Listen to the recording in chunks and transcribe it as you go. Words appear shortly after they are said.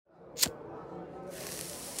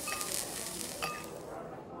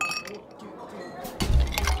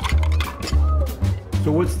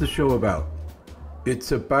So what's the show about?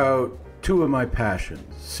 It's about two of my passions,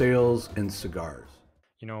 sales and cigars.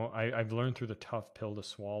 I've learned through the tough pill to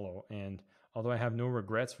swallow. And although I have no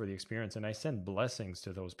regrets for the experience, and I send blessings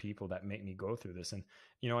to those people that make me go through this. And,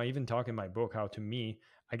 I even talk in my book how to me,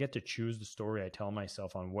 I get to choose the story I tell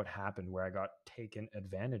myself on what happened where I got taken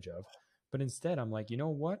advantage of. But instead, I'm like, you know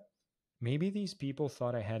what? Maybe these people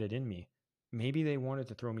thought I had it in me. Maybe they wanted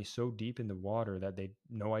to throw me so deep in the water that they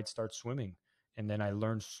know I'd start swimming. And then I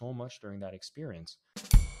learned so much during that experience.